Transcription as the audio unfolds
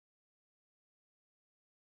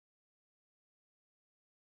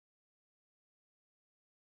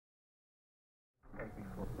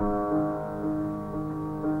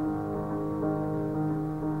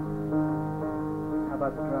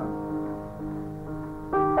about the drums.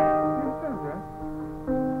 Yeah, sounds right.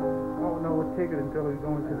 Oh, no, we'll take it until we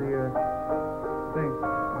go into the thing.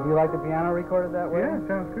 Do you like the piano recorded that way? Yeah, it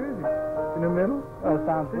sounds crazy. In the middle? Oh, it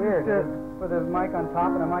sounds weird. With a mic on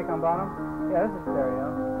top and a mic on bottom? Yeah, this is stereo.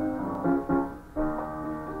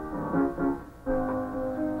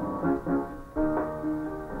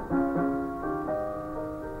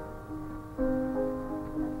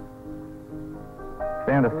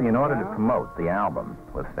 Fantasy, in order to promote the album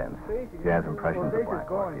with Vince, Jazz Impressions of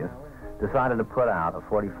Black Orpheus, decided to put out a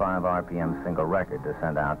 45 RPM single record to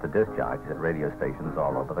send out to disc jockeys at radio stations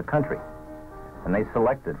all over the country. And they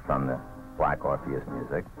selected from the Black Orpheus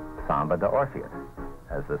music Samba de Orpheus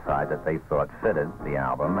as the side that they thought fitted the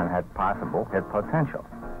album and had possible hit potential.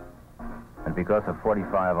 And because a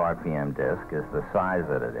 45 RPM disc is the size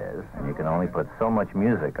that it is, and you can only put so much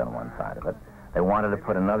music on one side of it, they wanted to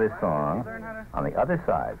put another song on the other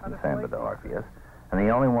side from Samba de Orpheus, and the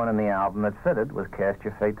only one in the album that fitted was Cast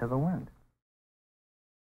Your Fate to the Wind.